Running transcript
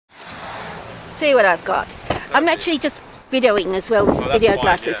See what I've got. I'm actually just videoing as well. This is video fine,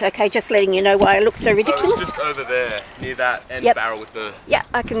 glasses. yeah. Okay, just letting you know why I look so So ridiculous. it's just over there, near that end Yep. barrel with the... Yeah,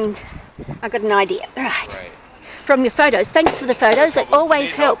 I got an idea. All right. Great. From your photos. Thanks for the photos. It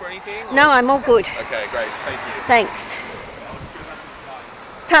always helps. No, I'm all good. Okay, great. Thank you. Thanks.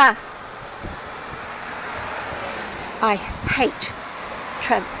 Ta. I hate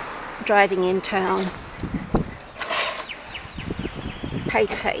driving in town.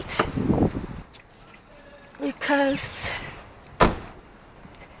 Hate. Glucose.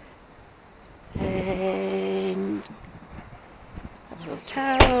 And a couple of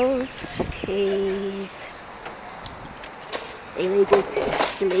towels, keys,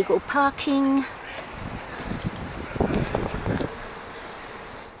 illegal parking.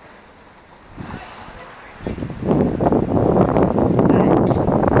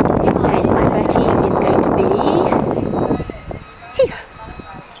 And my batty is going to be here.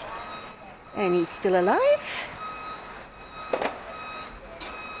 And he's still alive.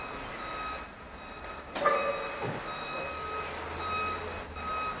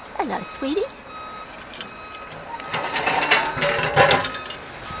 Hello, sweetie.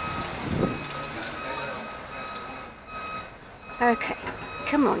 Okay,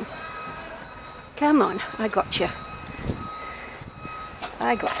 come on. Come on, I got you.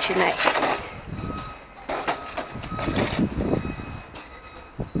 I got you, mate.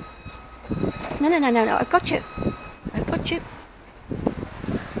 No, I've got you. I've got you.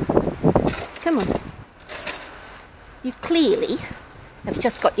 Come on. You clearly have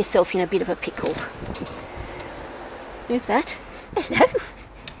just got yourself in a bit of a pickle. Move that. Hello.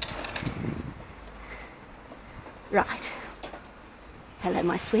 Right. Hello,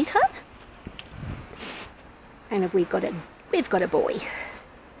 my sweetheart. And we've got a boy.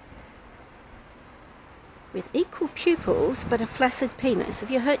 With equal pupils but a flaccid penis. Have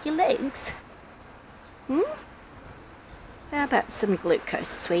you hurt your legs? How about some glucose,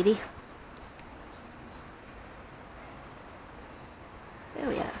 sweetie? There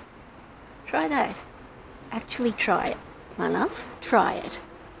we are. Try that. Actually try it, my love. Try it.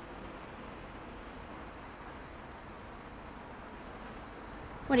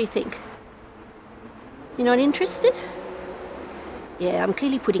 What do you think? You're not interested? Yeah, I'm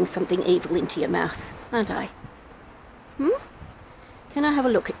clearly putting something evil into your mouth, aren't I? Can I have a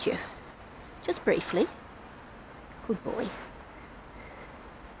look at you? Just briefly. Good boy.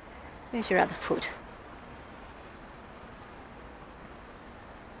 Where's your other foot?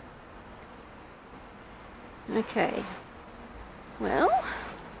 Okay. Well.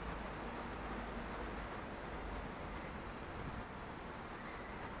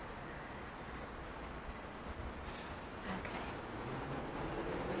 Okay.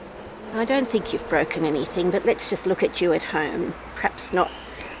 I don't think you've broken anything, but let's just look at you at home. Perhaps not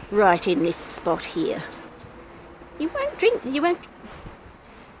right in this spot here. You won't drink, you won't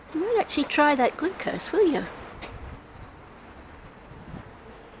actually try that glucose, will you?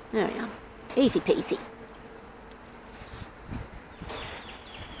 There we are. Easy peasy.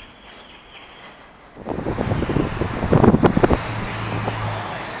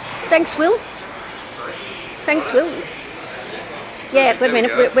 Thanks, Will. Thanks, Will. Yeah, wait a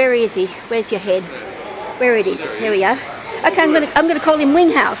minute. Where is he? Where's your head? Where it is? There we are. Okay, I'm gonna call him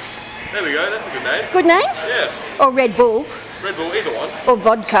Winghaüs. There we go. That's a good name. Good name? Yeah. Or Red Bull. Red Bull, either one. Or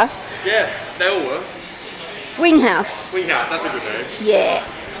vodka. Yeah, they all work. Winghaüs. Winghaüs, that's a good name. Yeah.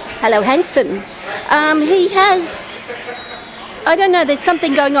 Hello, handsome. He has. I don't know. There's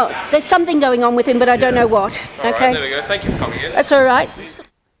something going on. There's something going on with him, but I don't know what. All okay. Right, there we go. Thank you for coming in. That's all right.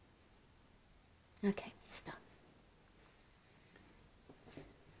 Okay, stop.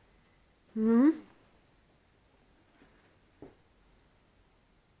 Yeah.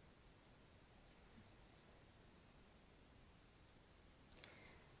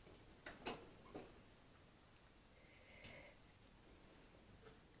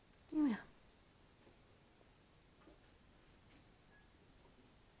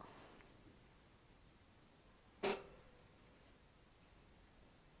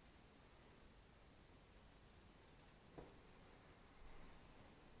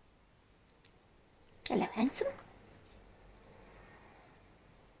 Hello, handsome.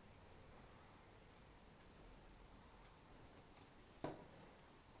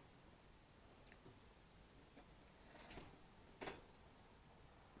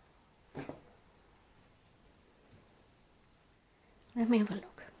 Let me have a look.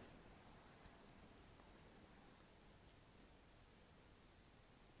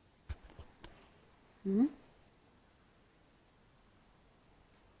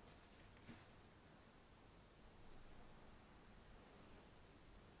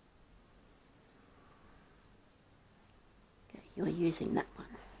 you're using that one.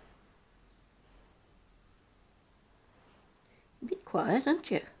 A bit quiet, aren't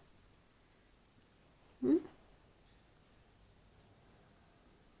you? Hmm?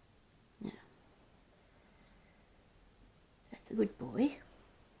 Yeah. That's a good boy.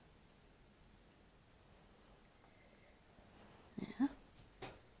 Yeah.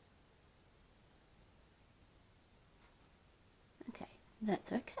 Okay,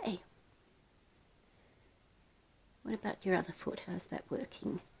 that's okay. What about your other foot? How's that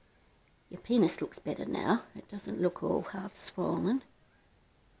working? Your penis looks better now. It doesn't look all half swollen.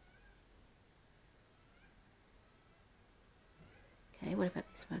 Okay, what about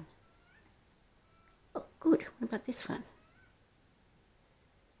this one? Oh, good. What about this one?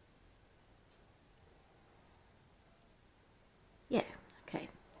 Yeah, okay.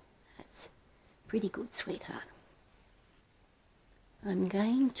 That's pretty good, sweetheart. I'm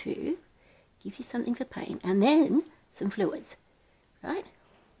going to give you something for pain and then some fluids, right?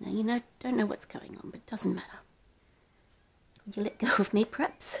 Now you don't know what's going on, but it doesn't matter. Could you let go of me,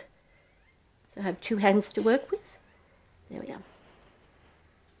 perhaps? So I have two hands to work with. There we are.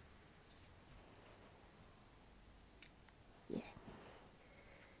 Yeah.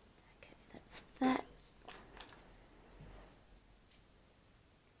 Okay, that's that.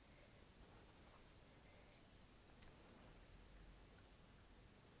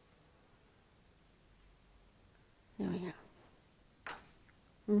 There we are.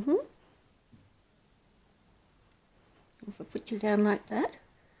 If I put you down like that,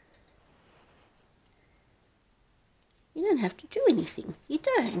 you don't have to do anything. You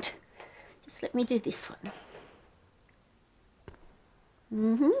don't. Just let me do this one.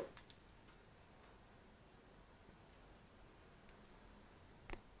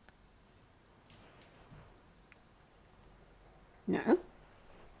 No.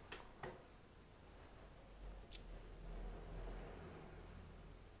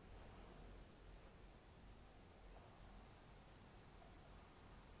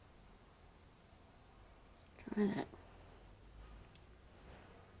 Try that.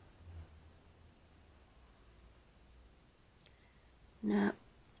 Now,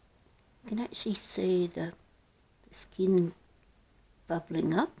 you can actually see the skin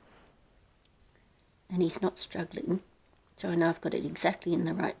bubbling up, and he's not struggling, so I know I've got it exactly in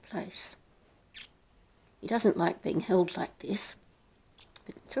the right place. He doesn't like being held like this,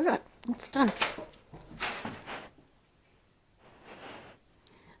 but it's all right, it's done.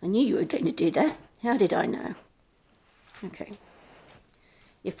 I knew you were going to do that. How did I know? Okay,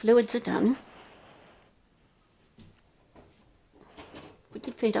 your fluids are done. Put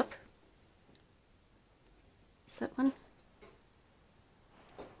your feet up. Is that one?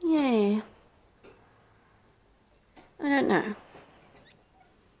 Yeah. I don't know.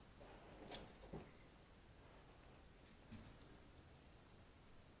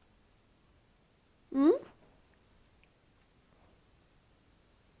 Hmm?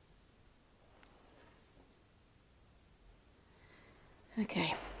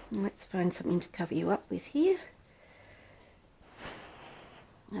 Okay, let's find something to cover you up with here.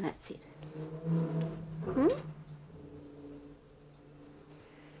 And that's it.